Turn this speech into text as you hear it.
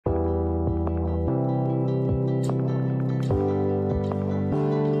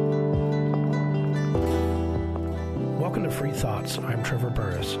Free Thoughts. I'm Trevor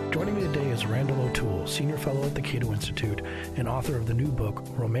Burrus. Joining me today is Randal O'Toole, Senior Fellow at the Cato Institute and author of the new book,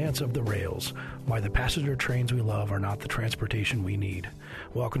 Romance of the Rails, Why the Passenger Trains We Love Are Not the Transportation We Need.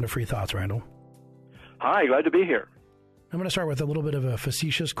 Welcome to Free Thoughts, Randal. Hi, glad to be here. I'm going to start with a little bit of a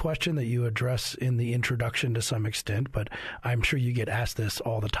facetious question that you address in the introduction to some extent, but I'm sure you get asked this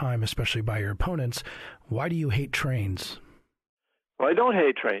all the time, especially by your opponents. Why do you hate trains? Well, I don't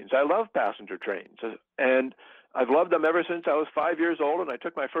hate trains. I love passenger trains, and I've loved them ever since I was 5 years old, and I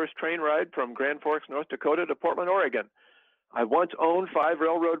took my first train ride from Grand Forks, North Dakota to Portland, Oregon. I once owned 5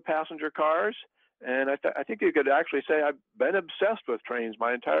 railroad passenger cars, and I think you could actually say I've been obsessed with trains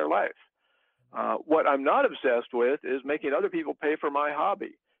my entire life. What I'm not obsessed with is making other people pay for my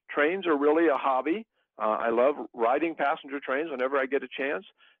hobby. Trains are really a hobby. I love riding passenger trains whenever I get a chance,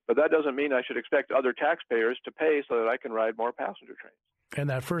 but that doesn't mean I should expect other taxpayers to pay so that I can ride more passenger trains. And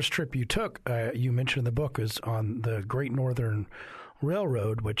that first trip you took, you mentioned in the book, is on the Great Northern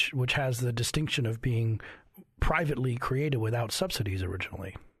Railroad, which has the distinction of being privately created without subsidies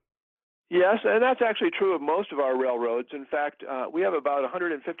originally. Yes, and that's actually true of most of our railroads. In fact, we have about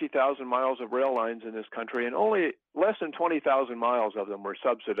 150,000 miles of rail lines in this country, and only less than 20,000 miles of them were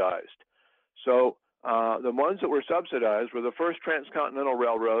subsidized. So the ones that were subsidized were the First Transcontinental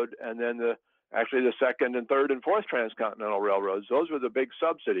Railroad, and then the second and third and fourth transcontinental railroads. Those were the big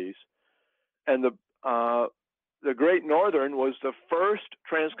subsidies. And the Great Northern was the first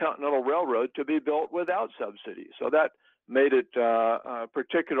transcontinental railroad to be built without subsidies. So that made it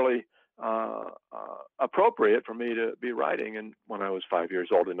particularly appropriate for me to be riding when I was 5 years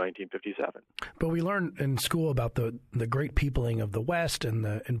old in 1957. But we learned in school about the great peopling of the West and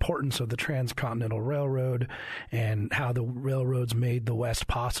the importance of the Transcontinental Railroad and how the railroads made the West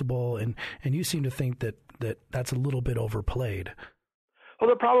possible. And you seem to think that that's a little bit overplayed. Well,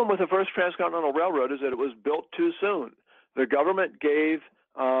 the problem with the First Transcontinental Railroad is that it was built too soon. The government gave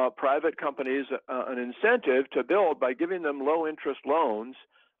private companies an incentive to build by giving them low-interest loans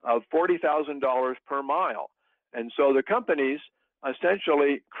of $40,000 per mile. And so the companies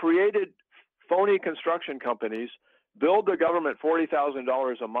essentially created phony construction companies, billed the government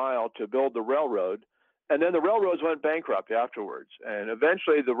 $40,000 a mile to build the railroad, and then the railroads went bankrupt afterwards. And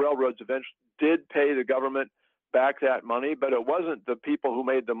eventually the railroads did pay the government back that money, but it wasn't the people who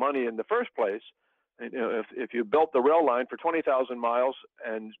made the money in the first place. And, if you built the rail line for 20,000 miles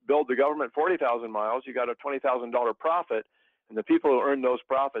and billed the government 40,000 miles, you got a $20,000 profit. And the people who earned those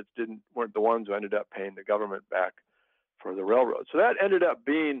profits weren't the ones who ended up paying the government back for the railroad. So that ended up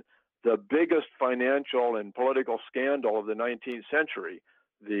being the biggest financial and political scandal of the 19th century.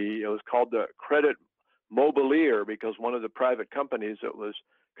 It was called the Credit Mobilier because one of the private companies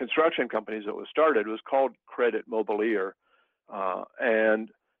construction companies that was started was called Credit Mobilier. And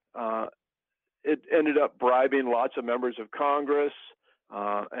it ended up bribing lots of members of Congress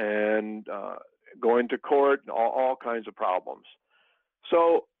and going to court and all kinds of problems.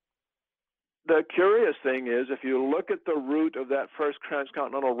 So the curious thing is, if you look at the route of that First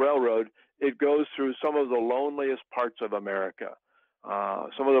Transcontinental Railroad, it goes through some of the loneliest parts of America,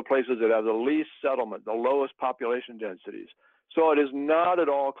 some of the places that have the least settlement, the lowest population densities. So it is not at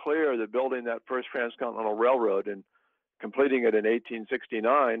all clear that building that First Transcontinental Railroad and completing it in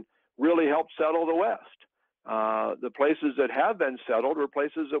 1869 really helped settle the West. The places that have been settled were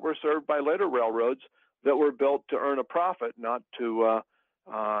places that were served by later railroads that were built to earn a profit, not to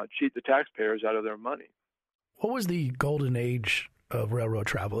cheat the taxpayers out of their money. What was the golden age of railroad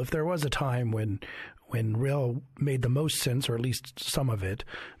travel? If there was a time when rail made the most sense, or at least some of it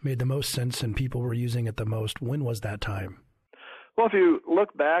made the most sense and people were using it the most, when was that time? Well, if you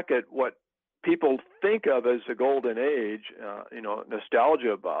look back at what people think of as the golden age,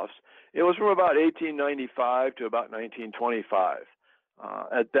 nostalgia buffs, it was from about 1895 to about 1925.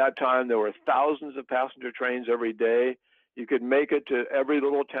 At that time, there were thousands of passenger trains every day. You could make it to every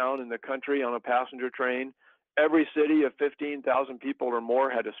little town in the country on a passenger train. Every city of 15,000 people or more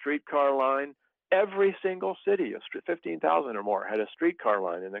had a streetcar line. Every single city of 15,000 or more had a streetcar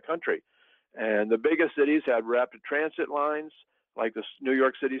line in the country. And the biggest cities had rapid transit lines, like the New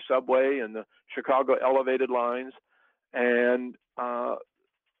York City subway and the Chicago elevated lines. And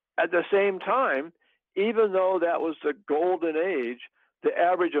at the same time, even though that was the golden age, the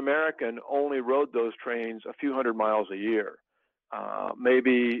average American only rode those trains a few hundred miles a year,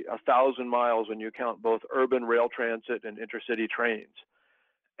 maybe 1,000 miles when you count both urban rail transit and intercity trains.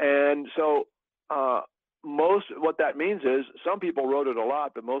 And so what that means is some people rode it a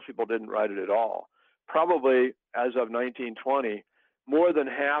lot, but most people didn't ride it at all. Probably as of 1920, more than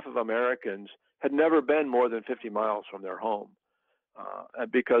half of Americans had never been more than 50 miles from their home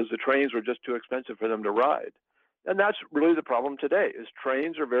because the trains were just too expensive for them to ride. And that's really the problem today, is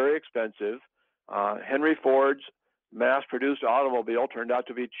trains are very expensive. Henry Ford's mass-produced automobile turned out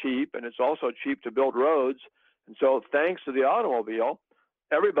to be cheap, and it's also cheap to build roads. And so thanks to the automobile,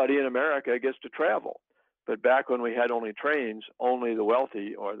 everybody in America gets to travel. But back when we had only trains, only the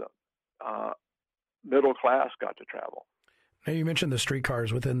wealthy or the middle class got to travel. Now, you mentioned the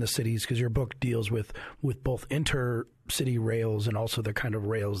streetcars within the cities because your book deals with both intercity rails and also the kind of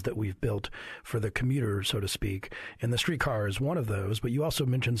rails that we've built for the commuter, so to speak. And the streetcar is one of those, but you also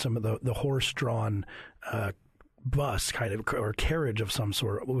mentioned some of the horse-drawn bus kind of or carriage of some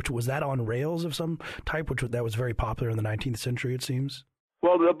sort. Which was that on rails of some type, that was very popular in the 19th century, it seems?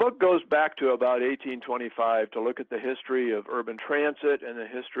 Well, the book goes back to about 1825 to look at the history of urban transit and the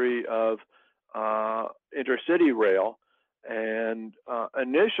history of intercity rail. And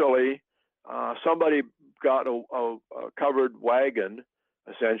initially, somebody got a covered wagon,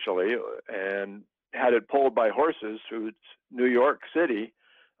 essentially, and had it pulled by horses through New York City,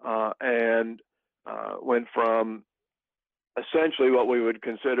 and went from essentially what we would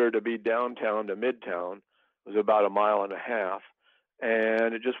consider to be downtown to midtown. It was about 1.5 miles,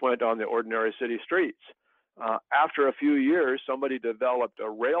 and it just went on the ordinary city streets. After a few years, somebody developed a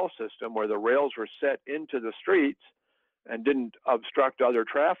rail system where the rails were set into the streets and didn't obstruct other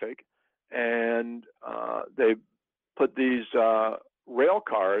traffic, and they put these rail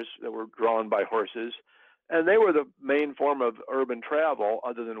cars that were drawn by horses, and they were the main form of urban travel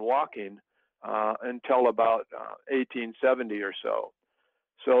other than walking until about 1870 or so.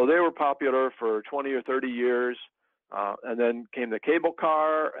 So they were popular for 20 or 30 years, and then came the cable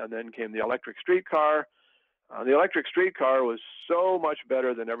car, and then came the electric streetcar. The electric streetcar was so much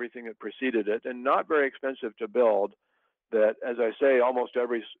better than everything that preceded it, and not very expensive to build, that, as I say, almost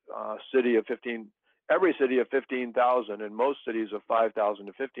every city of 15,000 and most cities of 5,000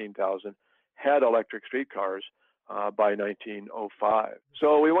 to 15,000 had electric streetcars by 1905.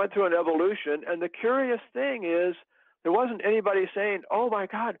 So we went through an evolution, and the curious thing is there wasn't anybody saying, oh my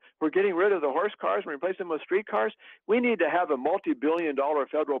God, we're getting rid of the horse cars and replace them with streetcars. We need to have a multi-billion-dollar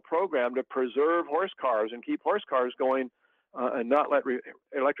federal program to preserve horse cars and keep horse cars going and not let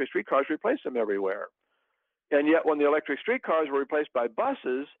electric streetcars replace them everywhere. And yet when the electric streetcars were replaced by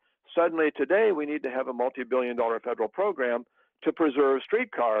buses, suddenly today we need to have a multi-billion-dollar federal program to preserve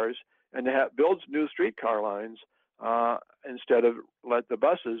streetcars and to build new streetcar lines instead of let the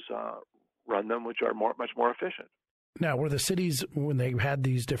buses run them, which are much more efficient. Now, were the cities, when they had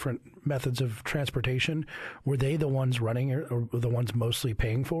these different methods of transportation, were they the ones running or the ones mostly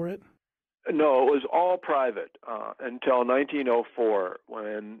paying for it? No, it was all private until 1904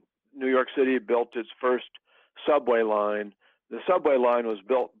 when New York City built its first subway line. The subway line was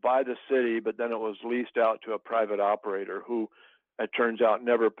built by the city, but then it was leased out to a private operator who, it turns out,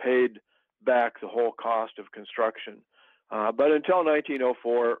 never paid back the whole cost of construction. But until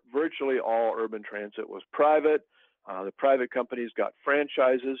 1904, virtually all urban transit was private. The private companies got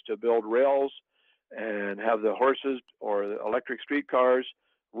franchises to build rails and have the horses or the electric streetcars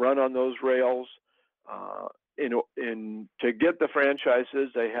run on those rails. To get the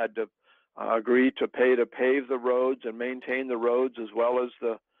franchises, they had to agree to pay to pave the roads and maintain the roads as well as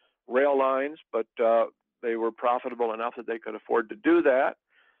the rail lines, but they were profitable enough that they could afford to do that.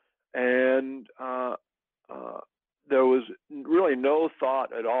 And there was really no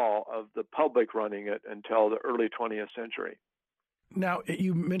thought at all of the public running it until the early 20th century. Now,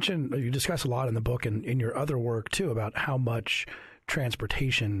 you discuss a lot in the book and in your other work, too, about how much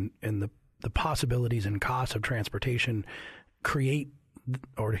transportation and the possibilities and costs of transportation create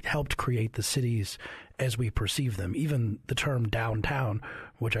or helped create the cities as we perceive them. Even the term downtown,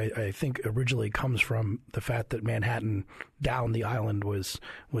 which I think originally comes from the fact that Manhattan down the island was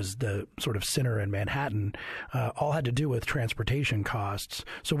the sort of center in Manhattan, all had to do with transportation costs.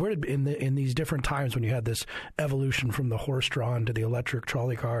 So where did in these different times when you had this evolution from the horse-drawn to the electric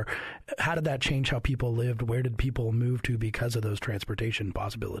trolley car, how did that change how people lived? Where did people move to because of those transportation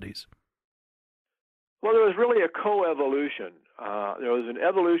possibilities? Well, there was really a co-evolution. There was an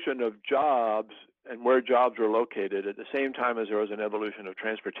evolution of jobs and where jobs were located at the same time as there was an evolution of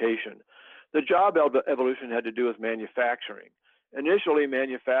transportation. The job evolution had to do with manufacturing. Initially,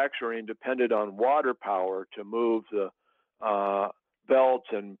 manufacturing depended on water power to move the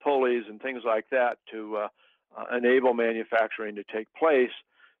belts and pulleys and things like that to enable manufacturing to take place.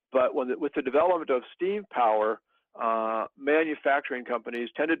 But with the development of steam power, manufacturing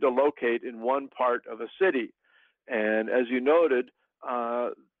companies tended to locate in one part of a city. And as you noted,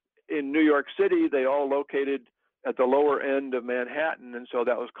 in New York City, they all located at the lower end of Manhattan, and so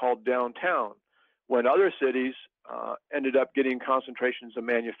that was called downtown. When other cities ended up getting concentrations of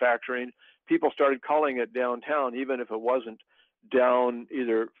manufacturing. People started calling it downtown, even if it wasn't down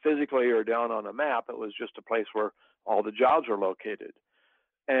either physically or down on a map. It was just a place where all the jobs were located.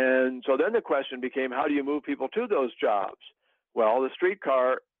 And so then the question became, how do you move people to those jobs? Well, the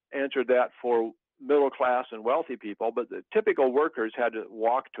streetcar answered that for middle class and wealthy people, but the typical workers had to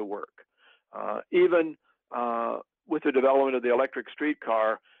walk to work. Even with the development of the electric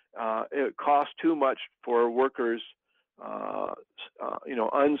streetcar, it cost too much for workers,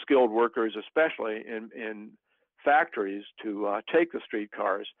 unskilled workers, especially in factories, to take the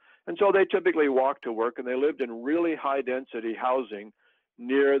streetcars. And so they typically walked to work, and they lived in really high density housing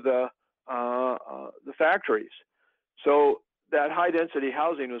near the factories. So that high density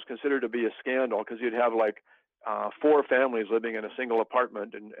housing was considered to be a scandal, because you'd have like 4 families living in a single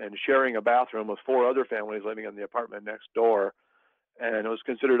apartment and sharing a bathroom with 4 other families living in the apartment next door. And it was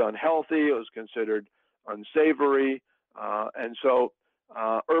considered unhealthy, it was considered unsavory. And so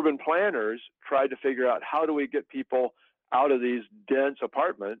urban planners tried to figure out, how do we get people out of these dense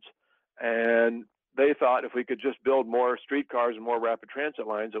apartments? And they thought if we could just build more streetcars and more rapid transit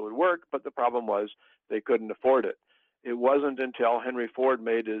lines, it would work. But the problem was they couldn't afford it. It wasn't until Henry Ford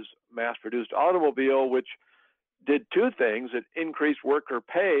made his mass-produced automobile, which did 2 things. It increased worker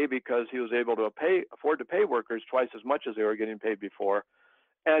pay, because he was able to afford to pay workers twice as much as they were getting paid before.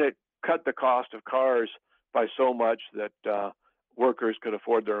 And it cut the cost of cars by so much that workers could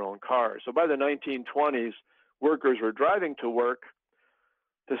afford their own cars. So by the 1920s, workers were driving to work.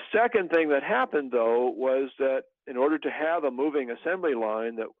 The second thing that happened, though, was that in order to have a moving assembly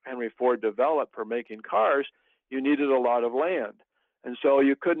line that Henry Ford developed for making cars, you needed a lot of land. And so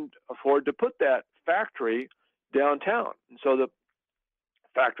you couldn't afford to put that factory downtown. And so the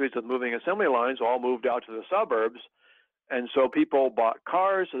factories with moving assembly lines all moved out to the suburbs. And so people bought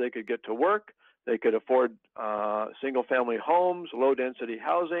cars so they could get to work. They could afford single-family homes, low-density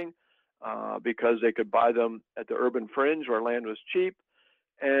housing, because they could buy them at the urban fringe where land was cheap.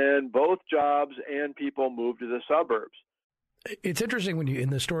 And both jobs and people moved to the suburbs. It's interesting when in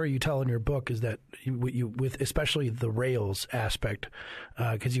the story you tell in your book is that with especially the rails aspect,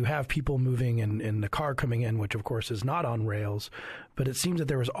 because you have people moving and the car coming in, which of course is not on rails, but it seems that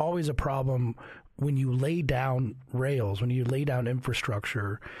there was always a problem when you lay down rails, when you lay down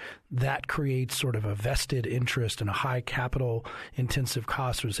infrastructure, that creates sort of a vested interest and a high capital intensive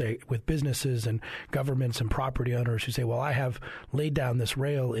cost, with businesses and governments and property owners who say, well, I have laid down this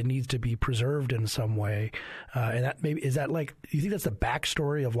rail, it needs to be preserved in some way. And that maybe, is that like, do you think that's the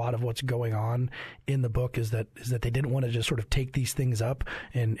backstory of a lot of what's going on in the book, is that they didn't want to just sort of take these things up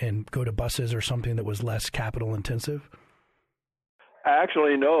and go to buses or something that was less capital intensive?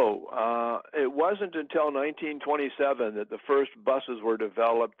 Actually, no. It wasn't until 1927 that the first buses were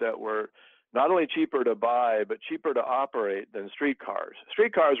developed that were not only cheaper to buy, but cheaper to operate than streetcars.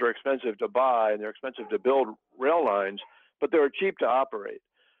 Streetcars were expensive to buy, and they're expensive to build rail lines, but they were cheap to operate.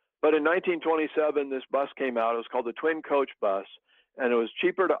 But in 1927, this bus came out. It was called the twin coach bus, and it was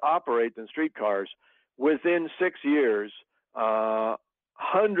cheaper to operate than streetcars. Within 6 years,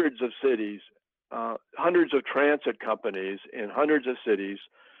 hundreds of cities, hundreds of transit companies in hundreds of cities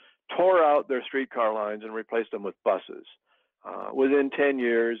tore out their streetcar lines and replaced them with buses. Within 10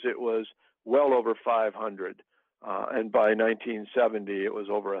 years, it was well over 500. And by 1970, it was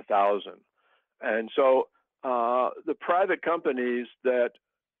over 1,000. And so the private companies that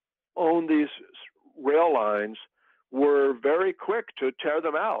owned these rail lines were very quick to tear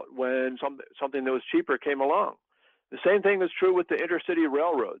them out when something that was cheaper came along. The same thing is true with the intercity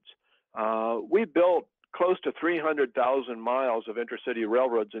railroads. We built close to 300,000 miles of intercity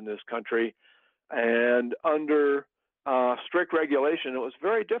railroads in this country, and under strict regulation, it was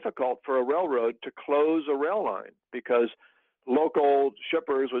very difficult for a railroad to close a rail line, because local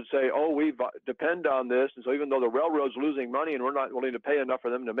shippers would say, oh, we depend on this, and so even though the railroad's losing money and we're not willing to pay enough for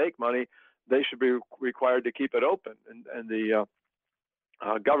them to make money, they should be required to keep it open, and the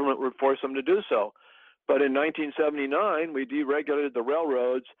government would force them to do so. But in 1979, we deregulated the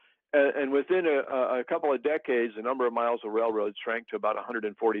railroads, and within a couple of decades, the number of miles of railroads shrank to about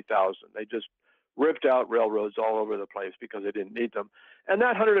 140,000. They just ripped out railroads all over the place because they didn't need them. And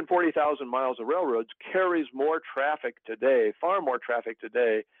that 140,000 miles of railroads carries more traffic today, far more traffic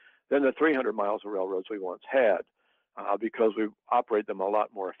today, than the 300 miles of railroads we once had, because we operate them a lot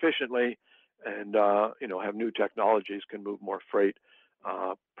more efficiently, and have new technologies, can move more freight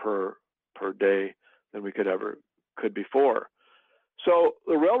per day than we could before. So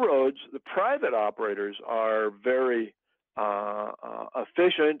the railroads, the private operators, are very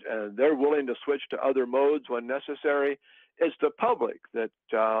efficient, and they're willing to switch to other modes when necessary. It's the public that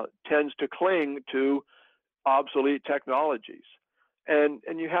tends to cling to obsolete technologies. And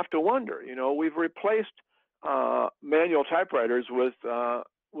you have to wonder, we've replaced manual typewriters with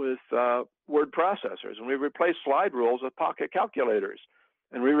word processors, and we've replaced slide rules with pocket calculators,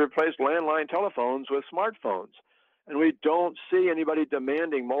 and we replaced landline telephones with smartphones. And we don't see anybody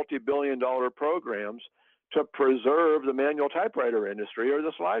demanding multi-billion-dollar programs to preserve the manual typewriter industry or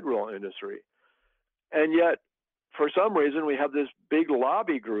the slide rule industry. And yet, for some reason, we have this big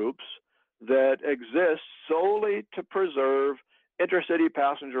lobby groups that exist solely to preserve intercity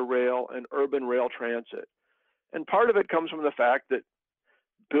passenger rail and urban rail transit. And part of it comes from the fact that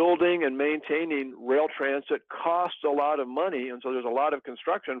building and maintaining rail transit costs a lot of money, and so there's a lot of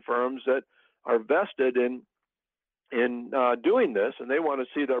construction firms that are vested in doing this, and they want to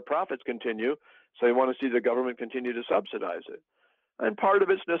see their profits continue, so they want to see the government continue to subsidize it. And part of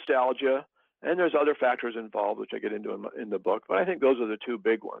it's nostalgia, and there's other factors involved, which I get into in the book, but I think those are the two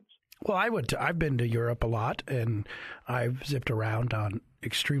big ones. Well, I've been to Europe a lot, and I've zipped around on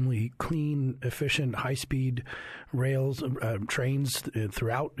extremely clean, efficient, high-speed rails, trains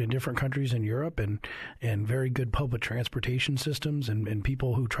throughout in different countries in Europe, and very good public transportation systems. And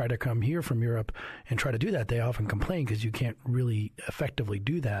people who try to come here from Europe and try to do that, they often complain because you can't really effectively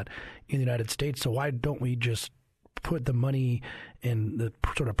do that in the United States. So why don't we just put the money in the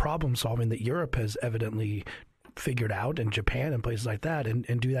sort of problem solving that Europe has evidently figured out, in Japan and places like that,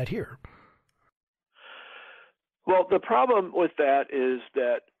 and do that here? Well, the problem with that is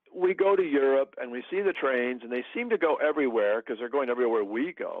that we go to Europe and we see the trains, and they seem to go everywhere because they're going everywhere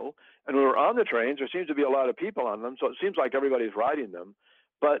we go. And when we're on the trains, there seems to be a lot of people on them, so it seems like everybody's riding them.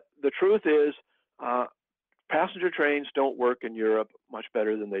 But the truth is, passenger trains don't work in Europe much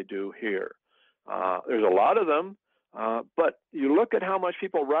better than they do here. There's a lot of them, but you look at how much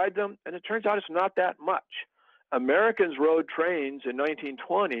people ride them, and it turns out it's not that much. Americans rode trains in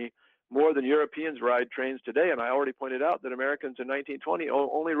 1920 more than Europeans ride trains today, and I already pointed out that Americans in 1920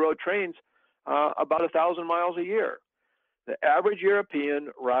 only rode trains about 1,000 miles a year. The average European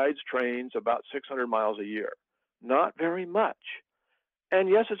rides trains about 600 miles a year. Not very much. And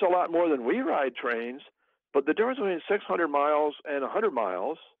yes, it's a lot more than we ride trains, but the difference between 600 miles and 100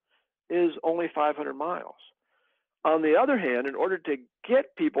 miles is only 500 miles. On the other hand, in order to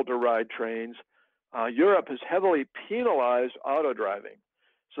get people to ride trains, Europe has heavily penalized auto driving.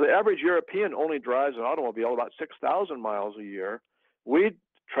 So the average European only drives an automobile about 6,000 miles a year. We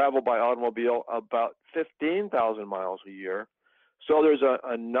travel by automobile about 15,000 miles a year. So there's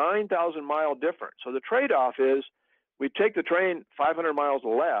a 9,000 mile difference. So the trade-off is we take the train 500 miles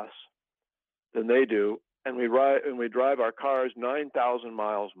less than they do, and we drive our cars 9,000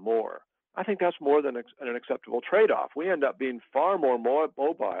 miles more. I think that's more than an acceptable trade-off. We end up being far more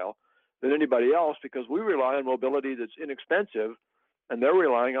mobile than anybody else because we rely on mobility that's inexpensive, and they're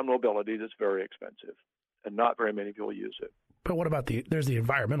relying on mobility that's very expensive, and not very many people use it. But what about there's the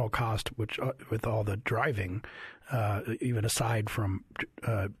environmental cost, which with all the driving, even aside from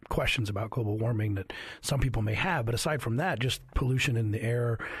questions about global warming that some people may have, but aside from that, just pollution in the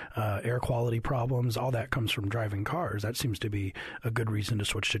air, air quality problems, all that comes from driving cars. That seems to be a good reason to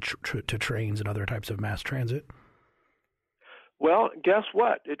switch to trains and other types of mass transit. Well, guess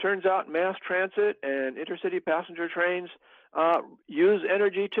what? It turns out mass transit and intercity passenger trains use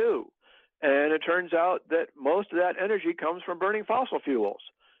energy too. And it turns out that most of that energy comes from burning fossil fuels.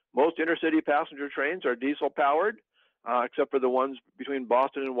 Most intercity passenger trains are diesel powered, except for the ones between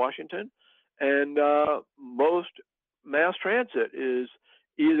Boston and Washington. And most mass transit is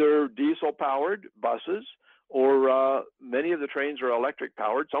either diesel powered buses, or many of the trains are electric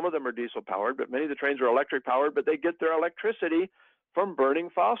powered. Some of them are diesel powered, but many of the trains are electric powered, but they get their electricity from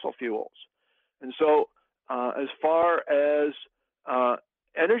burning fossil fuels. And so as far as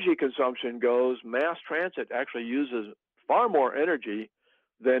energy consumption goes, mass transit actually uses far more energy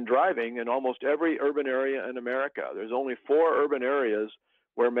than driving in almost every urban area in America. There's only 4 urban areas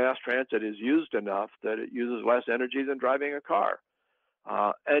where mass transit is used enough that it uses less energy than driving a car.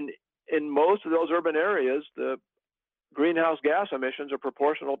 And in most of those urban areas, the greenhouse gas emissions are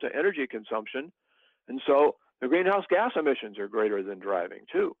proportional to energy consumption. And so the greenhouse gas emissions are greater than driving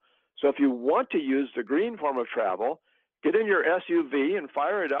too. So if you want to use the green form of travel, get in your SUV and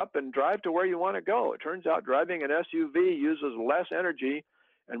fire it up and drive to where you want to go. It turns out driving an SUV uses less energy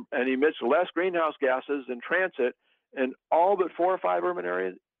and emits less greenhouse gases than transit in all but 4 or 5 urban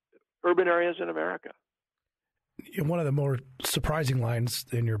areas in America. One of the more surprising lines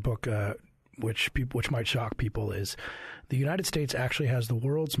in your book, which might shock people, is the United States actually has the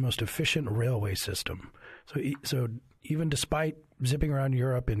world's most efficient railway system. So even despite zipping around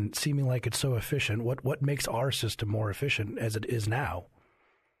Europe and seeming like it's so efficient, what makes our system more efficient as it is now?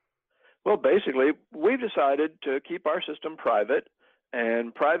 Well, basically, we've decided to keep our system private,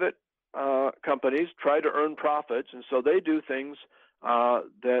 and private companies try to earn profits, and so they do things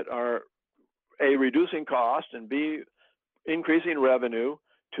that are A, reducing cost, and B, increasing revenue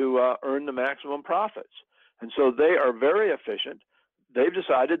to earn the maximum profits. And so they are very efficient. They've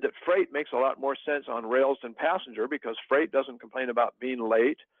decided that freight makes a lot more sense on rails than passenger because freight doesn't complain about being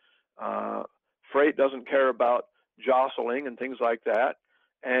late. Freight doesn't care about jostling and things like that.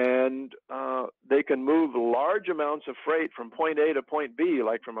 And they can move large amounts of freight from point A to point B,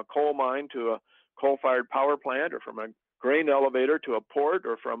 like from a coal mine to a coal-fired power plant, or from a grain elevator to a port,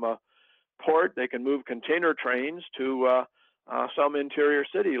 or from a port. They can move container trains to some interior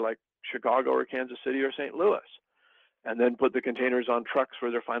city like Chicago or Kansas City or St. Louis, and then put the containers on trucks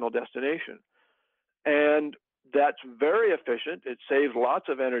for their final destination. And that's very efficient. It saves lots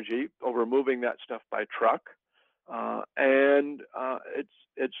of energy over moving that stuff by truck, and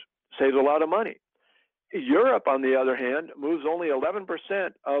it saves a lot of money. Europe, on the other hand, moves only 11%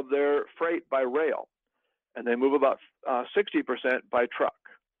 of their freight by rail, and they move about 60% by truck.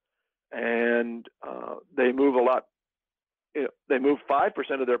 And they move a lot. They move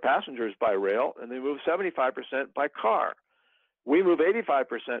 5% of their passengers by rail, and they move 75% by car. We move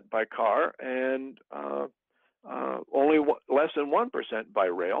 85% by car, and only less than 1% by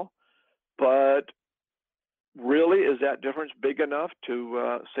rail. But really, is that difference big enough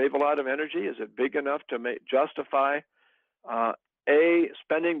to save a lot of energy? Is it big enough to justify A,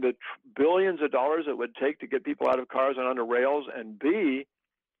 spending the billions of dollars it would take to get people out of cars and onto rails, and B,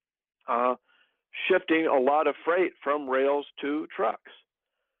 shifting a lot of freight from rails to trucks?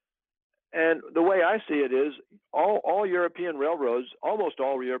 And the way I see it is all European railroads, almost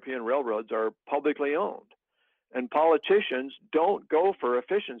all European railroads, are publicly owned. And politicians don't go for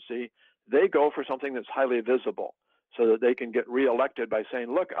efficiency. They go for something that's highly visible so that they can get reelected by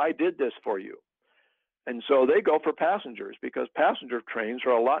saying, look, I did this for you. And so they go for passengers because passenger trains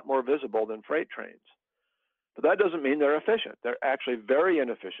are a lot more visible than freight trains. But that doesn't mean they're efficient. They're actually very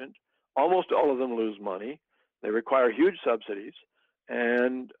inefficient. Almost all of them lose money. They require huge subsidies.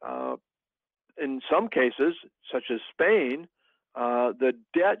 And in some cases, such as Spain, the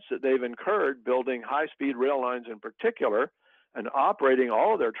debts that they've incurred building high-speed rail lines in particular and operating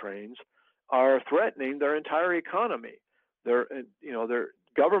all of their trains are threatening their entire economy. Their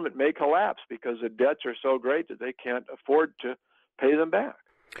government may collapse because the debts are so great that they can't afford to pay them back.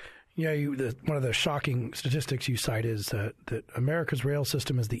 Yeah, one of the shocking statistics you cite is that America's rail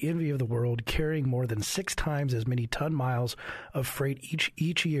system is the envy of the world, carrying more than 6 times as many ton miles of freight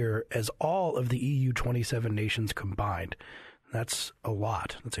each year as all of the EU 27 nations combined. That's a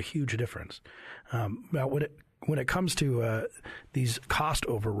lot. That's a huge difference. Now, when it comes to these cost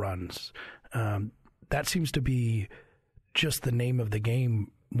overruns, that seems to be just the name of the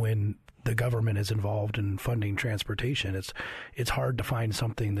game when the government is involved in funding transportation. It's hard to find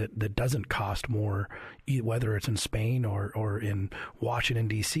something that doesn't cost more, whether it's in Spain or in Washington,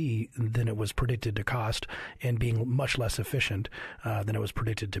 D.C., than it was predicted to cost, and being much less efficient than it was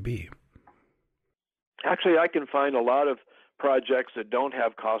predicted to be. Actually, I can find a lot of projects that don't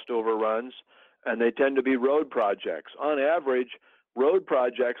have cost overruns, and they tend to be road projects. On average, road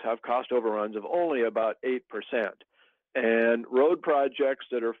projects have cost overruns of only about 8%. And road projects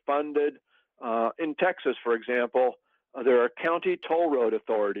that are funded in Texas, for example, there are county toll road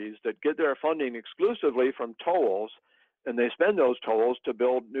authorities that get their funding exclusively from tolls, and they spend those tolls to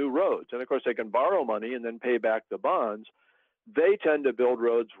build new roads. And of course, they can borrow money and then pay back the bonds. They tend to build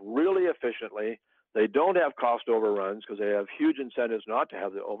roads really efficiently. They don't have cost overruns because they have huge incentives not to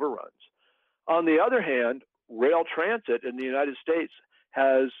have the overruns. On the other hand, rail transit in the United States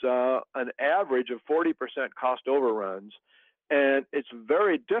has an average of 40% cost overruns, and it's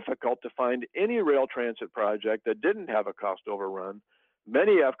very difficult to find any rail transit project that didn't have a cost overrun.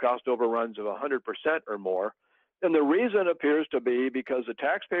 Many have cost overruns of 100% or more, and the reason appears to be because the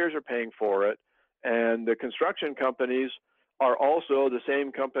taxpayers are paying for it, and the construction companies are also the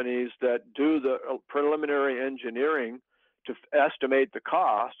same companies that do the preliminary engineering to estimate the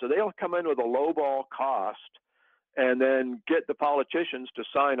cost. So they'll come in with a lowball cost and then get the politicians to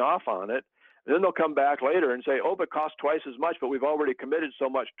sign off on it. And then they'll come back later and say, oh, but it costs twice as much, but we've already committed so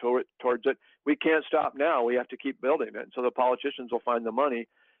much towards it. We can't stop now. We have to keep building it. And so the politicians will find the money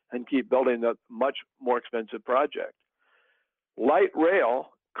and keep building the much more expensive project. Light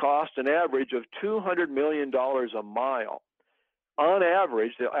rail costs an average of $200 million a mile. On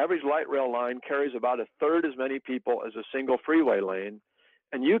average, the average light rail line carries about a third as many people as a single freeway lane.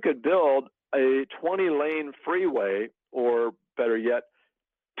 And you could build a 20-lane freeway, or better yet,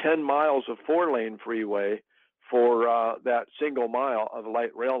 10 miles of 4-lane freeway for that single mile of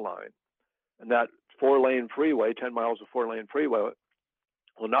light rail line. And that 4-lane freeway, 10 miles of 4-lane freeway,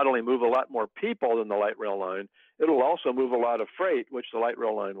 will not only move a lot more people than the light rail line, it'll also move a lot of freight, which the light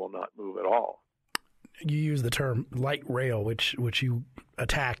rail line will not move at all. You use the term light rail, which you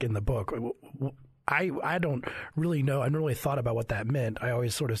attack in the book. I don't really know. I never really thought about what that meant. I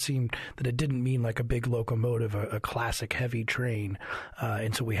always sort of seemed that it didn't mean like a big locomotive, a classic heavy train.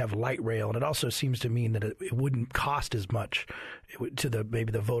 And so we have light rail. And it also seems to mean that it wouldn't cost as much to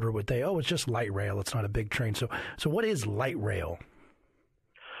maybe the voter would say, oh, it's just light rail. It's not a big train. So what is light rail?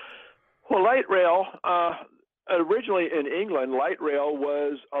 Well, light rail, originally in England, light rail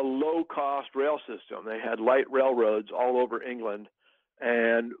was a low-cost rail system. They had light railroads all over England.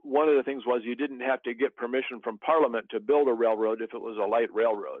 And one of the things was you didn't have to get permission from Parliament to build a railroad if it was a light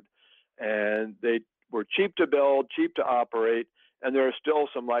railroad. And they were cheap to build, cheap to operate, and there are still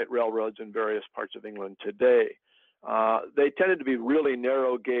some light railroads in various parts of England today. They tended to be really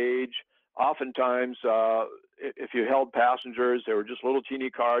narrow gauge. Oftentimes, if you held passengers, they were just little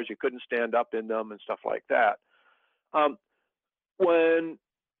teeny cars. You couldn't stand up in them and stuff like that. When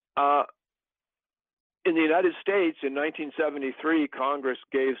in the United States in 1973, Congress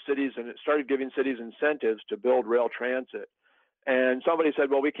gave cities and it started giving cities incentives to build rail transit. And somebody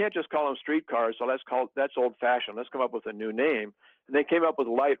said, well, we can't just call them streetcars, so that's old-fashioned. Let's come up with a new name. And they came up with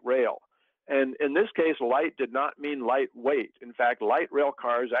light rail. And in this case, light did not mean lightweight. In fact, light rail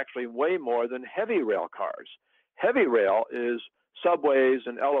cars actually weigh more than heavy rail cars. Heavy rail is subways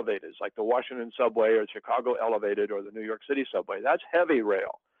and elevators, like the Washington subway or the Chicago elevated or the New York City subway. That's heavy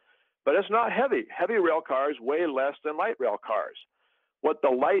rail. But it's not heavy. Heavy rail cars weigh less than light rail cars. What the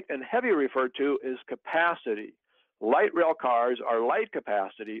light and heavy refer to is capacity. Light rail cars are light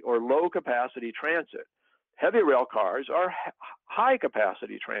capacity or low capacity transit. Heavy rail cars are high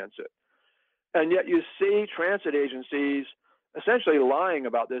capacity transit. And yet you see transit agencies essentially lying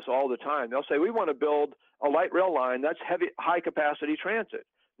about this all the time. They'll say, we want to build a light rail line that's high capacity transit.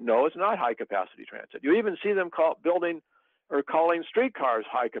 No, it's not high capacity transit. You even see them calling streetcars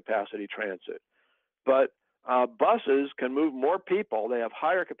high capacity transit. But buses can move more people. They have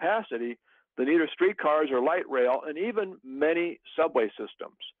higher capacity than either streetcars or light rail and even many subway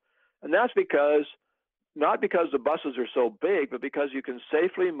systems. And that's not because the buses are so big, but because you can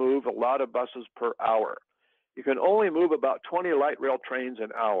safely move a lot of buses per hour. You can only move about 20 light rail trains an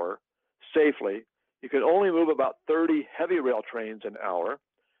hour safely. You can only move about 30 heavy rail trains an hour.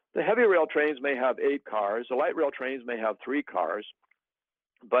 The heavy rail trains may have 8 cars. The light rail trains may have 3 cars.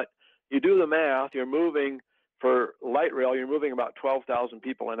 But you do the math, for light rail, you're moving about 12,000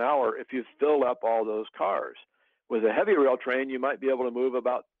 people an hour if you fill up all those cars. With a heavy rail train, you might be able to move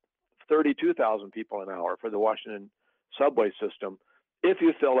about 32,000 people an hour for the Washington subway system if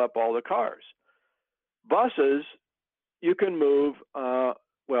you fill up all the cars. Buses, you can move,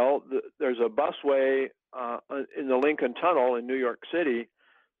 there's a busway in the Lincoln Tunnel in New York City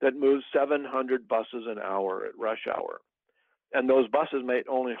that moves 700 buses an hour at rush hour. And those buses may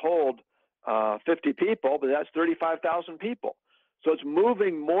only hold 50 people, but that's 35,000 people. So it's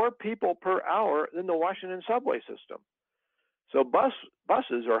moving more people per hour than the Washington subway system. So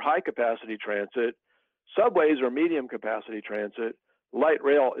buses are high capacity transit, subways are medium capacity transit, light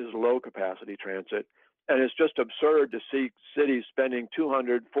rail is low capacity transit, and it's just absurd to see cities spending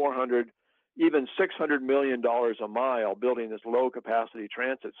 $200, $400, even $600 million a mile building this low capacity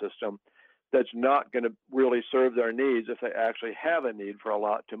transit system that's not going to really serve their needs if they actually have a need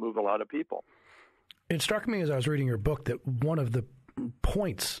to move a lot of people. It struck me as I was reading your book that one of the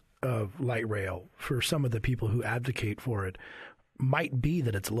points of light rail for some of the people who advocate for it might be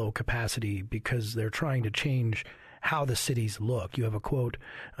that it's low capacity because they're trying to change how the cities look. You have a quote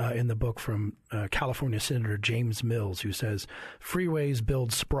in the book from California Senator James Mills, who says, freeways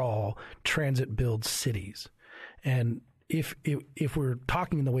build sprawl, transit builds cities. And if we're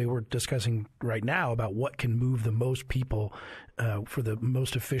talking in the way we're discussing right now about what can move the most people for the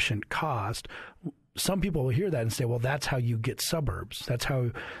most efficient cost, some people will hear that and say, well, that's how you get suburbs. That's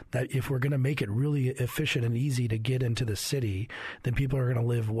how that if we're going to make it really efficient and easy to get into the city, then people are going to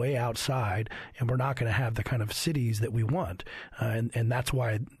live way outside and we're not going to have the kind of cities that we want. And that's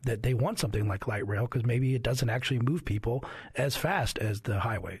why that they want something like light rail, because maybe it doesn't actually move people as fast as the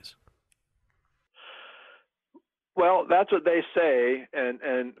highways. Well, that's what they say.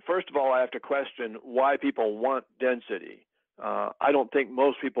 And first of all, I have to question why people want density. I don't think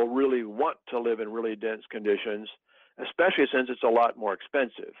most people really want to live in really dense conditions, especially since it's a lot more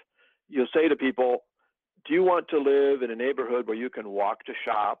expensive. You'll say to people, do you want to live in a neighborhood where you can walk to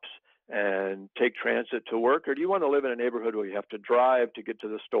shops and take transit to work, or do you want to live in a neighborhood where you have to drive to get to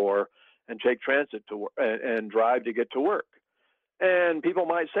the store and take transit to work and drive to get to work? And people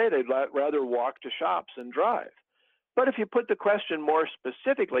might say they'd rather walk to shops than drive. But if you put the question more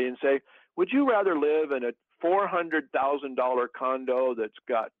specifically and say, would you rather live in a $400,000 condo that's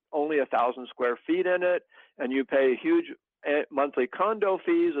got only 1,000 square feet in it, and you pay huge monthly condo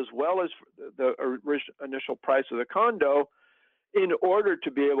fees as well as the initial price of the condo in order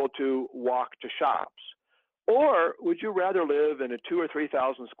to be able to walk to shops? Or would you rather live in a 2,000 or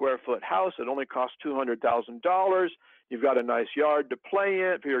 3,000 square foot house that only costs $200,000? You've got a nice yard to play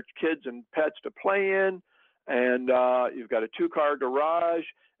in for your kids and pets to play in, and you've got a 2-car garage,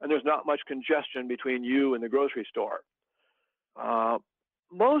 and there's not much congestion between you and the grocery store.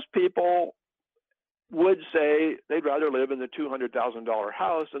 Most people would say they'd rather live in the $200,000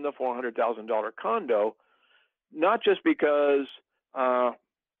 house than the $400,000 condo, not just because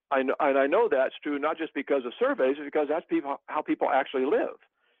I know that's true, not just because of surveys, but because that's how people actually live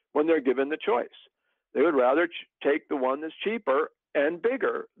when they're given the choice. They would rather take the one that's cheaper and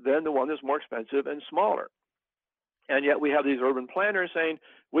bigger than the one that's more expensive and smaller. And yet we have these urban planners saying,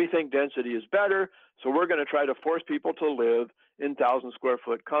 we think density is better, so we're going to try to force people to live in 1,000 square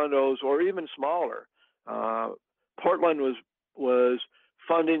foot condos or even smaller. Portland was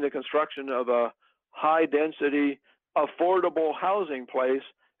funding the construction of a high density, affordable housing place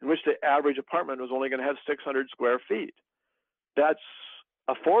in which the average apartment was only going to have 600 square feet. That's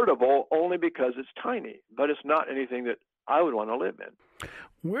affordable only because it's tiny, but it's not anything that I would want to live in.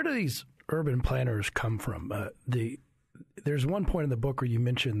 Where do these urban planners come from? There's one point in the book where you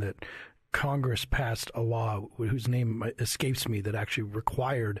mentioned that Congress passed a law whose name escapes me that actually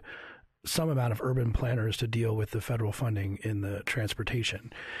required some amount of urban planners to deal with the federal funding in the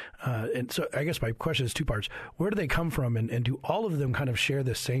transportation. And so I guess my question is 2 parts. Where do they come from, and do all of them kind of share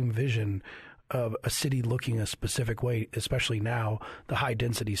the same vision of a city looking a specific way, especially now, the high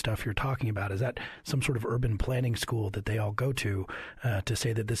density stuff you're talking about? Is that some sort of urban planning school that they all go to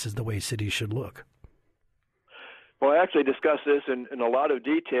say that this is the way cities should look? Well, I actually discussed this in a lot of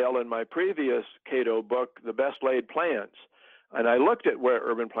detail in my previous Cato book, The Best Laid Plans. And I looked at where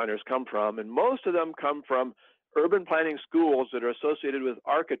urban planners come from, and most of them come from urban planning schools that are associated with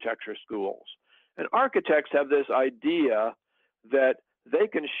architecture schools. And architects have this idea that they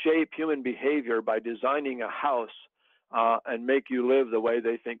can shape human behavior by designing a house and make you live the way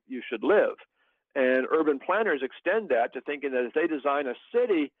they think you should live. And urban planners extend that to thinking that if they design a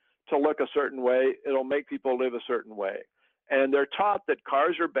city to look a certain way, it'll make people live a certain way. And they're taught that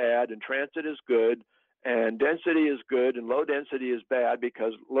cars are bad and transit is good, and density is good and low density is bad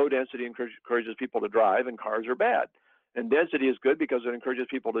because low density encourages people to drive and cars are bad. And density is good because it encourages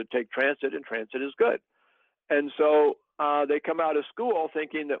people to take transit and transit is good. And so they come out of school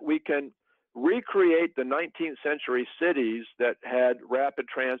thinking that we can recreate the 19th century cities that had rapid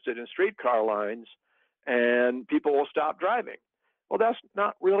transit and streetcar lines and people will stop driving. Well, that's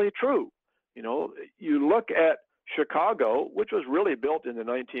not really true. You know, you look at Chicago, which was really built in the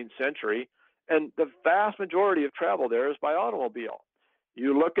 19th century, and the vast majority of travel there is by automobile.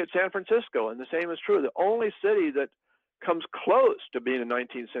 You look at San Francisco, and the same is true. The only city that comes close to being a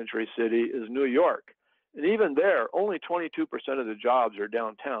 19th century city is New York. And even there, only 22% of the jobs are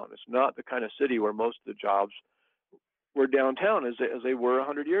downtown. It's not the kind of city where most of the jobs were downtown as they were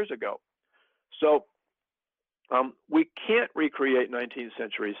 100 years ago. So we can't recreate 19th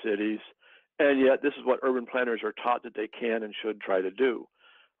century cities, and yet this is what urban planners are taught that they can and should try to do.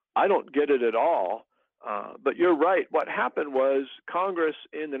 I don't get it at all, but you're right. What happened was Congress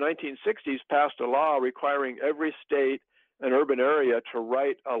in the 1960s passed a law requiring every state and urban area to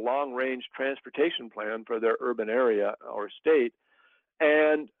write a long-range transportation plan for their urban area or state.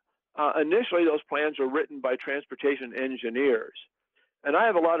 And initially, those plans were written by transportation engineers. And I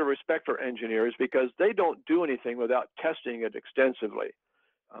have a lot of respect for engineers because they don't do anything without testing it extensively.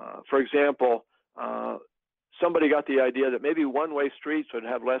 For example, somebody got the idea that maybe one-way streets would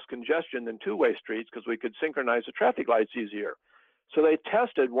have less congestion than two-way streets because we could synchronize the traffic lights easier. So they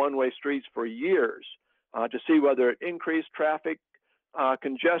tested one-way streets for years to see whether it increased traffic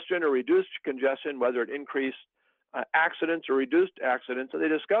congestion or reduced congestion, whether it increased accidents or reduced accidents. And they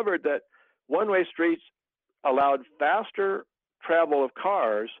discovered that one-way streets allowed faster travel of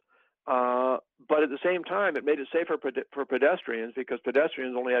cars, but at the same time, it made it safer for pedestrians because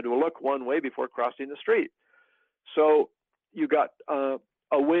pedestrians only had to look one way before crossing the street. So you got a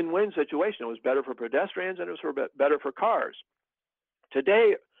win-win situation. It was better for pedestrians and it was better for cars.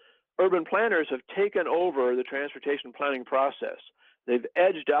 Today, urban planners have taken over the transportation planning process. They've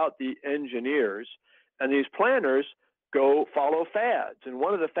edged out the engineers, and these planners go follow fads. And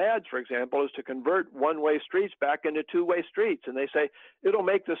one of the fads, for example, is to convert one-way streets back into two-way streets. And they say it'll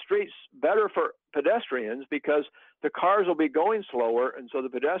make the streets better for pedestrians because the cars will be going slower, and so the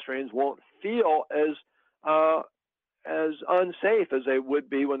pedestrians won't feel as unsafe as they would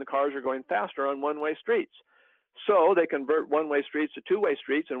be when the cars are going faster on one-way streets. So they convert one-way streets to two-way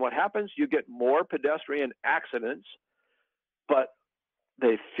streets, and what happens? You get more pedestrian accidents, but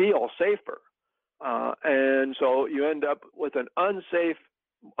they feel safer. And so you end up with an unsafe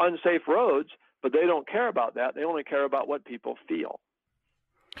roads, but they don't care about that. They only care about what people feel.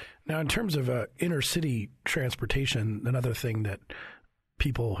 Now, in terms of inner city transportation, another thing that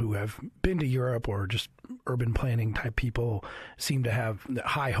people who have been to Europe or just urban planning type people seem to have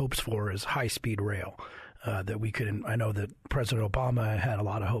high hopes for is high-speed rail. That we could, I know that President Obama had a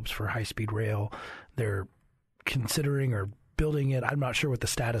lot of hopes for high-speed rail. They're considering or building it. I'm not sure what the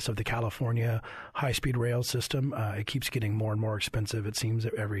status of the California high-speed rail system. It keeps getting more and more expensive, it seems,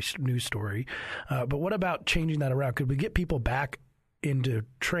 at every news story. But what about changing that around? Could we get people back into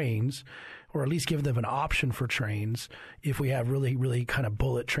trains, or at least give them an option for trains if we have really, really kind of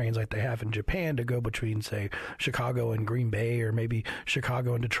bullet trains like they have in Japan to go between, say, Chicago and Green Bay, or maybe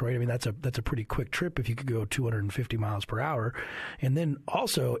Chicago and Detroit. I mean, that's a pretty quick trip if you could go 250 miles per hour. And then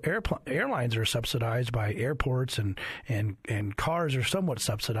also airlines are subsidized by airports, and cars are somewhat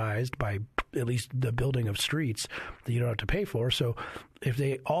subsidized by at least the building of streets that you don't have to pay for. So if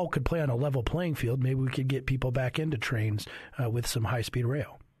they all could play on a level playing field, maybe we could get people back into trains with some high-speed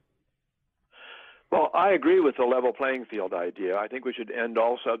rail. Well, I agree with the level playing field idea. I think we should end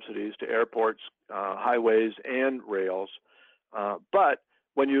all subsidies to airports, highways, and rails. But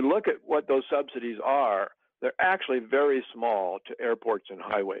when you look at what those subsidies are, they're actually very small to airports and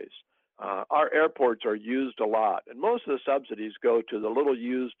highways. Our airports are used a lot, and most of the subsidies go to the little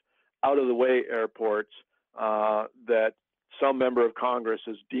used, out-of-the-way airports that some member of Congress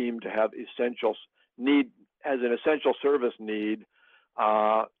has deemed to have an essential service need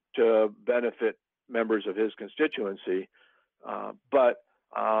to benefit members of his constituency. But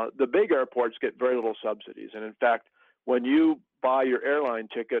the big airports get very little subsidies. And in fact, when you buy your airline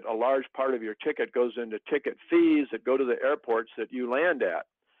ticket, a large part of your ticket goes into ticket fees that go to the airports that you land at.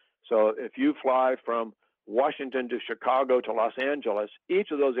 So if you fly from Washington to Chicago to Los Angeles,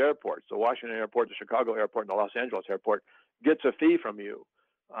 each of those airports, the Washington airport, the Chicago airport, and the Los Angeles airport, gets a fee from you.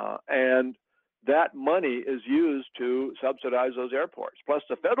 And that money is used to subsidize those airports. Plus,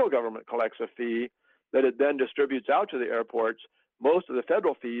 the federal government collects a fee that it then distributes out to the airports. Most of the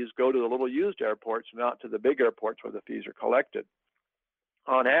federal fees go to the little used airports, not to the big airports where the fees are collected.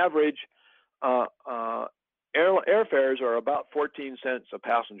 On average, airfares are about 14 cents a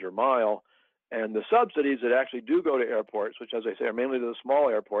passenger mile, and the subsidies that actually do go to airports, which, as I say, are mainly to the small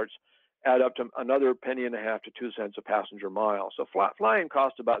airports, add up to another penny and a half to 2 cents a passenger mile. So flying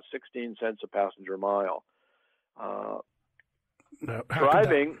costs about 16 cents a passenger mile.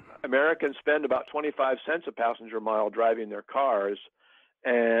 Driving, Americans spend about 25 cents a passenger mile driving their cars,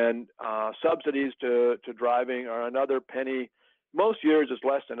 and subsidies to driving are another penny. Most years it's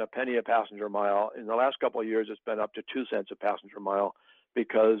less than a penny a passenger mile. In the last couple of years, it's been up to 2 cents a passenger mile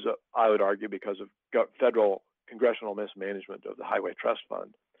because, I would argue, because of federal congressional mismanagement of the Highway Trust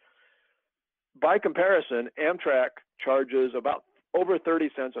Fund. By comparison, Amtrak charges about over 30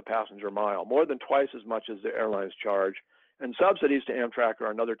 cents a passenger mile, more than twice as much as the airlines charge, and subsidies to Amtrak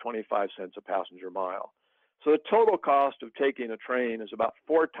are another 25 cents a passenger mile. So the total cost of taking a train is about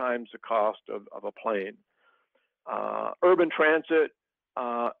 4 times the cost of a plane. Urban transit,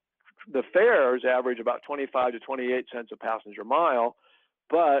 the fares average about 25 to 28 cents a passenger mile,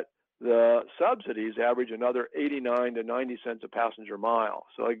 but the subsidies average another 89 to 90 cents a passenger mile.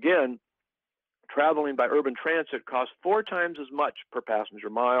 So again, traveling by urban transit costs 4 times as much per passenger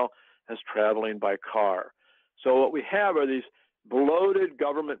mile as traveling by car. So what we have are these bloated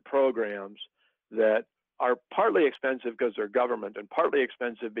government programs that are partly expensive because they're government and partly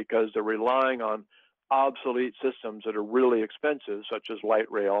expensive because they're relying on obsolete systems that are really expensive, such as light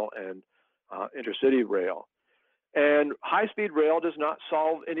rail and intercity rail. And high-speed rail does not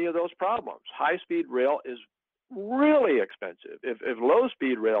solve any of those problems. High-speed rail is really expensive. If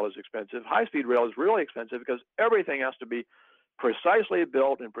low-speed rail is expensive, high-speed rail is really expensive because everything has to be precisely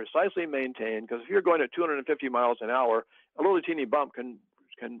built and precisely maintained, because if you're going at 250 miles an hour, a little teeny bump can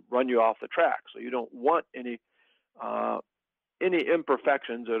run you off the track. So you don't want any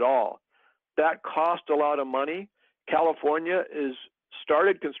imperfections at all. That costs a lot of money. California is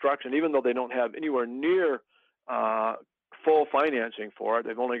started construction, even though they don't have anywhere near full financing for it.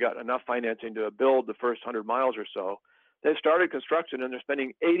 They've only got enough financing to build the first 100 miles or so. They've started construction and they're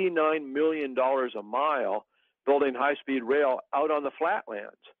spending $89 million a mile building high-speed rail out on the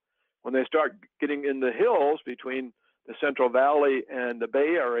flatlands. When they start getting in the hills between the Central Valley and the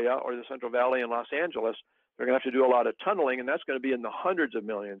Bay Area, or the Central Valley and Los Angeles, they're going to have to do a lot of tunneling, and that's going to be in the hundreds of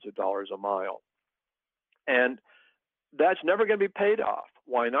millions of dollars a mile. And that's never going to be paid off.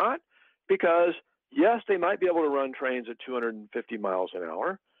 Why not? Because, yes, they might be able to run trains at 250 miles an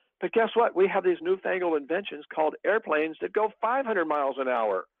hour, but guess what? We have these newfangled inventions called airplanes that go 500 miles an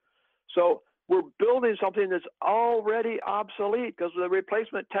hour. So we're building something that's already obsolete because the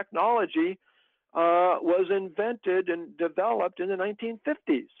replacement technology was invented and developed in the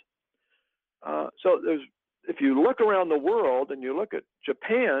 1950s. If you look around the world and you look at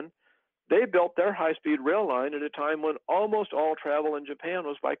Japan, they built their high-speed rail line at a time when almost all travel in Japan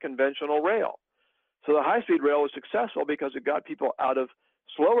was by conventional rail. So the high-speed rail was successful because it got people out of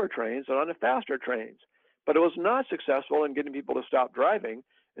slower trains and onto faster trains. But it was not successful in getting people to stop driving.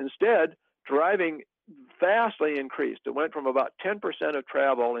 Instead, driving vastly increased. It went from about 10% of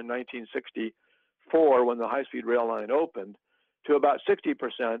travel in 1964 when the high-speed rail line opened to about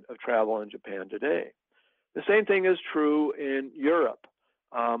 60% of travel in Japan today. The same thing is true in Europe.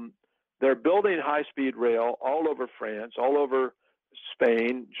 They're building high-speed rail all over France, all over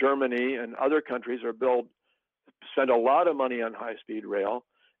Spain, Germany, and other countries spend a lot of money on high-speed rail,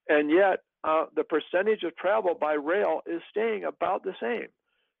 and yet the percentage of travel by rail is staying about the same.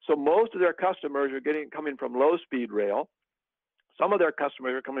 So most of their customers are coming from low-speed rail. Some of their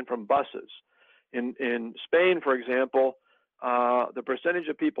customers are coming from buses. In Spain, for example, the percentage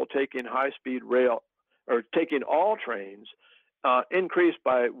of people taking high-speed rail or taking all trains increased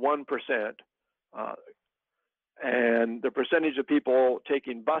by 1%, and the percentage of people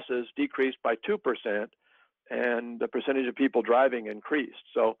taking buses decreased by 2%, and the percentage of people driving increased.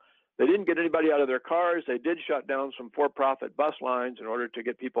 So they didn't get anybody out of their cars. They did shut down some for-profit bus lines in order to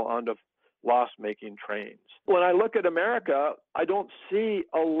get people onto loss-making trains. When I look at America, I don't see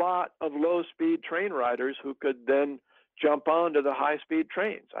a lot of low-speed train riders who could then jump onto the high-speed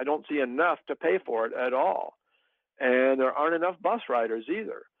trains. I don't see enough to pay for it at all. And there aren't enough bus riders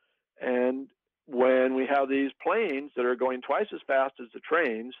either. And when we have these planes that are going twice as fast as the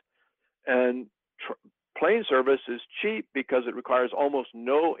trains, and plane service is cheap because it requires almost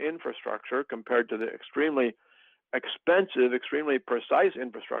no infrastructure compared to the extremely expensive, extremely precise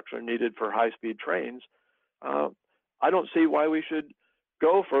infrastructure needed for high-speed trains, I don't see why we should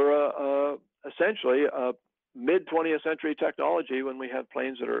go for essentially a mid-20th century technology when we have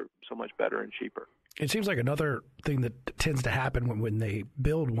planes that are so much better and cheaper. It seems like another thing that tends to happen when they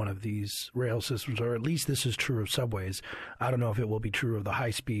build one of these rail systems, or at least this is true of subways. I don't know if it will be true of the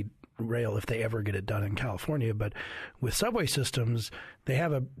high-speed rail if they ever get it done in California, but with subway systems, they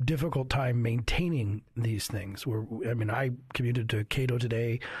have a difficult time maintaining these things. I commuted to Cato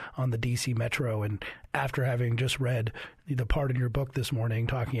today on the DC Metro, and after having just read the part in your book this morning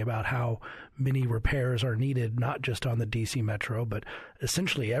talking about how many repairs are needed, not just on the DC Metro, but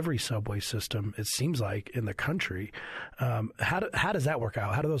essentially every subway system, it seems like, in the country. How does that work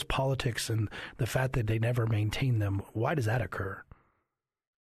out? How do those politics and the fact that they never maintain them, why does that occur?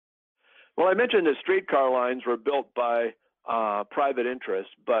 Well, I mentioned that streetcar lines were built by private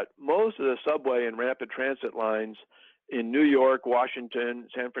interests, but most of the subway and rapid transit lines in New York, Washington,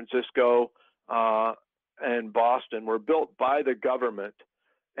 San Francisco, and Boston were built by the government,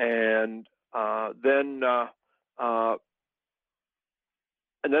 and then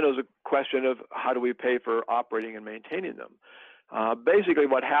it was a question of how do we pay for operating and maintaining them. Basically,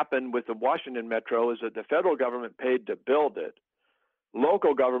 what happened with the Washington Metro is that the federal government paid to build it.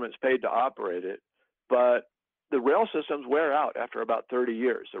 Local governments paid to operate it, but the rail systems wear out after about 30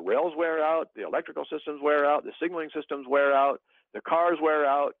 years. The rails wear out, the electrical systems wear out, the signaling systems wear out, the cars wear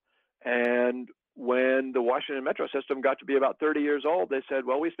out, and when the Washington Metro system got to be about 30 years old, they said,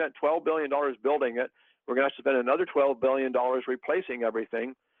 well, we spent $12 billion building it. We're going to have to spend another $12 billion replacing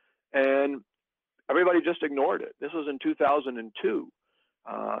everything, and everybody just ignored it. This was in 2002.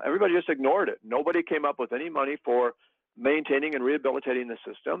 Everybody just ignored it. Nobody came up with any money for maintaining and rehabilitating the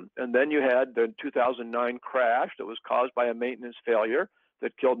system. And then you had the 2009 crash that was caused by a maintenance failure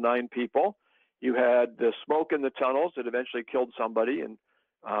that killed 9 people. You had the smoke in the tunnels that eventually killed somebody in,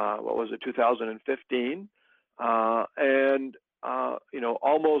 2015.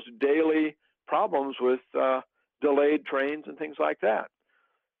 Almost daily problems with delayed trains and things like that.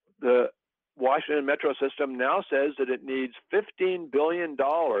 The Washington Metro system now says that it needs $15 billion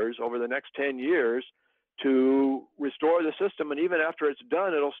over the next 10 years to restore the system, and even after it's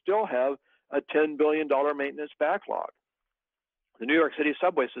done, it'll still have a $10 billion maintenance backlog. The New York City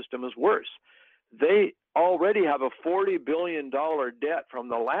subway system is worse. They already have a $40 billion debt from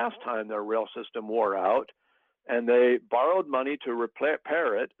the last time their rail system wore out. and they borrowed money to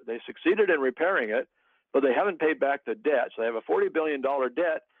repair it. They succeeded in repairing it, but they haven't paid back the debt. So they have a $40 billion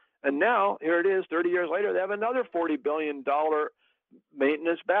debt. And now, here it is, 30 years later, they have another $40 billion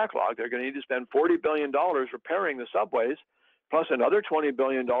maintenance backlog. They're going to need to spend $40 billion repairing the subways, plus another $20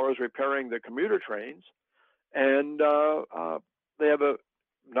 billion repairing the commuter trains. And they have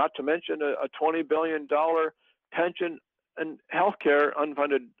not to mention a $20 billion pension and healthcare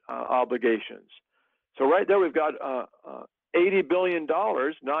unfunded obligations. So right there, we've got $80 billion,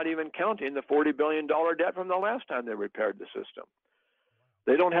 not even counting the $40 billion debt from the last time they repaired the system.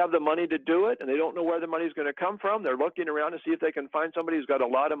 They don't have the money to do it, and they don't know where the money is going to come from. They're looking around to see if they can find somebody who's got a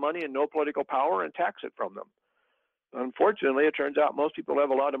lot of money and no political power and tax it from them. Unfortunately, it turns out most people who have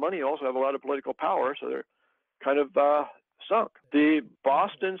a lot of money also have a lot of political power, so they're kind of sunk. The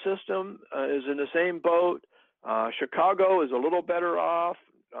Boston system is in the same boat. Chicago is a little better off.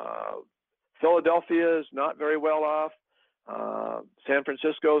 Philadelphia is not very well off. San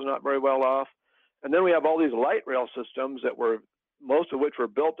Francisco is not very well off. And then we have all these light rail systems that were, most of which were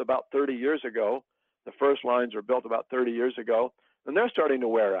built about 30 years ago. The first lines were built about 30 years ago, and they're starting to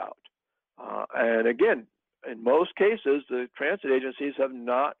wear out. And again, in most cases, the transit agencies have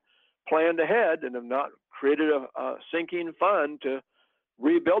not planned ahead and have not created a sinking fund to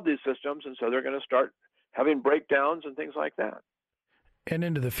rebuild these systems, and so they're going to start having breakdowns and things like that. And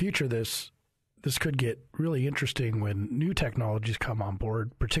into the future, this could get really interesting when new technologies come on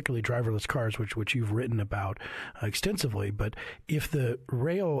board, particularly driverless cars, which you've written about extensively. But if the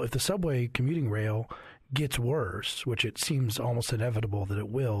subway commuting rail gets worse, which it seems almost inevitable that it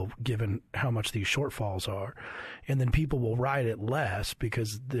will, given how much these shortfalls are, and then people will ride it less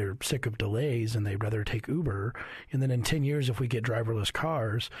because they're sick of delays and they'd rather take Uber. And then in 10 years, if we get driverless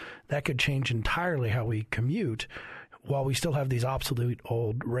cars, that could change entirely how we commute, while we still have these obsolete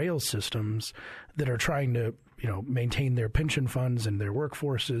old rail systems that are trying to, maintain their pension funds and their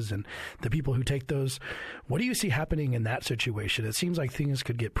workforces and the people who take those. What do you see happening in that situation? It seems like things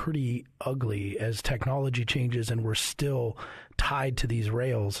could get pretty ugly as technology changes and we're still tied to these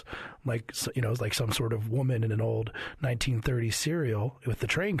rails, like some sort of woman in an old 1930s serial with the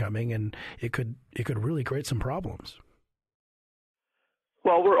train coming, and it could really create some problems.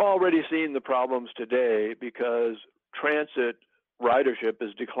 Well, we're already seeing the problems today because transit ridership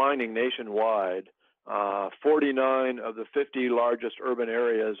is declining nationwide. 49 of the 50 largest urban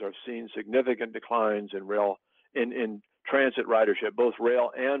areas are seeing significant declines in transit ridership, both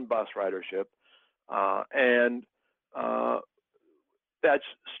rail and bus ridership. And that's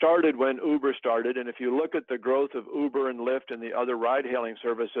started when Uber started. And if you look at the growth of Uber and Lyft and the other ride-hailing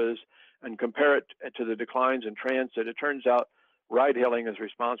services and compare it to the declines in transit, it turns out ride-hailing is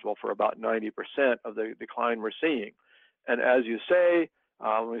responsible for about 90% of the decline we're seeing. And as you say,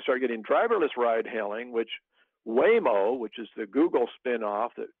 when we start getting driverless ride-hailing, which Waymo, which is the Google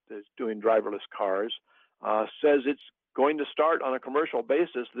spin-off that is doing driverless cars, says it's going to start on a commercial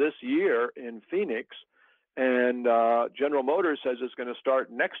basis this year in Phoenix, and General Motors says it's going to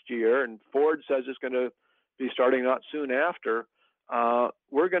start next year, and Ford says it's going to be starting not soon after.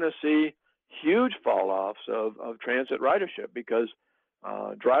 We're going to see huge fall-offs of transit ridership because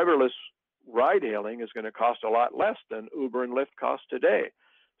driverless ride-hailing is going to cost a lot less than Uber and Lyft cost today.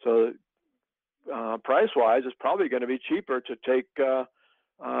 So price-wise, it's probably going to be cheaper to take a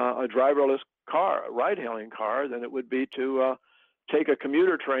driverless car, a ride-hailing car, than it would be to take a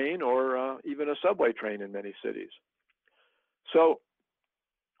commuter train or even a subway train in many cities. So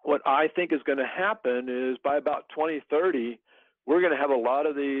what I think is going to happen is by about 2030, we're going to have a lot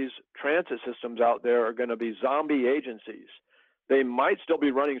of these transit systems out there are going to be zombie agencies. They might still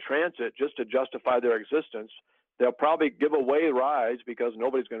be running transit just to justify their existence. They'll probably give away rides because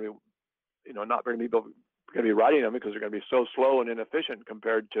nobody's going to be, not very many people are going to be riding them because they're going to be so slow and inefficient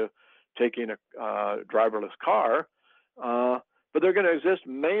compared to taking a driverless car. But they're going to exist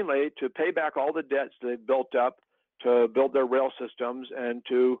mainly to pay back all the debts they've built up, to build their rail systems, and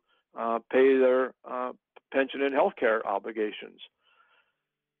to pay their pension and healthcare obligations.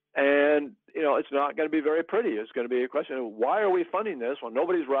 And, it's not going to be very pretty. It's going to be a question of why are we funding this when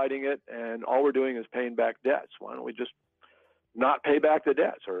nobody's riding it and all we're doing is paying back debts? Why don't we just not pay back the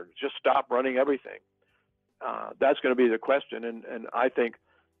debts or just stop running everything? That's going to be the question. And I think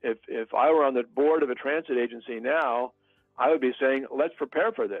if I were on the board of a transit agency now, I would be saying, let's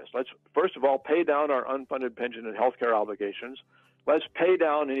prepare for this. Let's, first of all, pay down our unfunded pension and healthcare obligations. Let's pay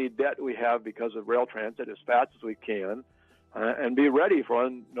down any debt we have because of rail transit as fast as we can. And be ready for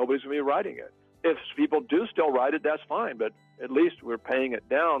when nobody's going to be riding it. If people do still ride it, that's fine, but at least we're paying it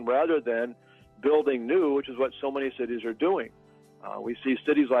down rather than building new, which is what so many cities are doing. We see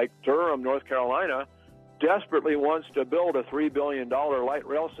cities like Durham, North Carolina, desperately wants to build a $3 billion light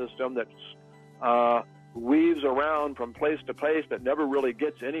rail system that weaves around from place to place that never really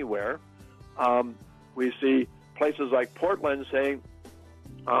gets anywhere. We see places like Portland saying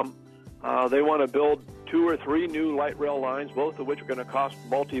they want to build 2 or 3 new light rail lines, both of which are going to cost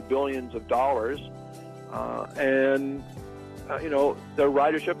multi-billions of dollars. And their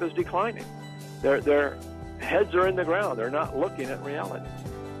ridership is declining. Their heads are in the ground. They're not looking at reality.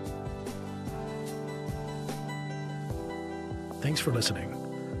 Thanks for listening.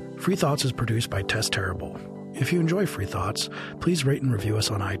 Free Thoughts is produced by Tess Terrible. If you enjoy Free Thoughts, please rate and review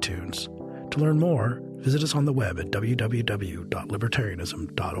us on iTunes. To learn more, visit us on the web at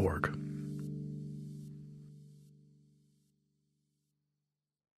www.libertarianism.org.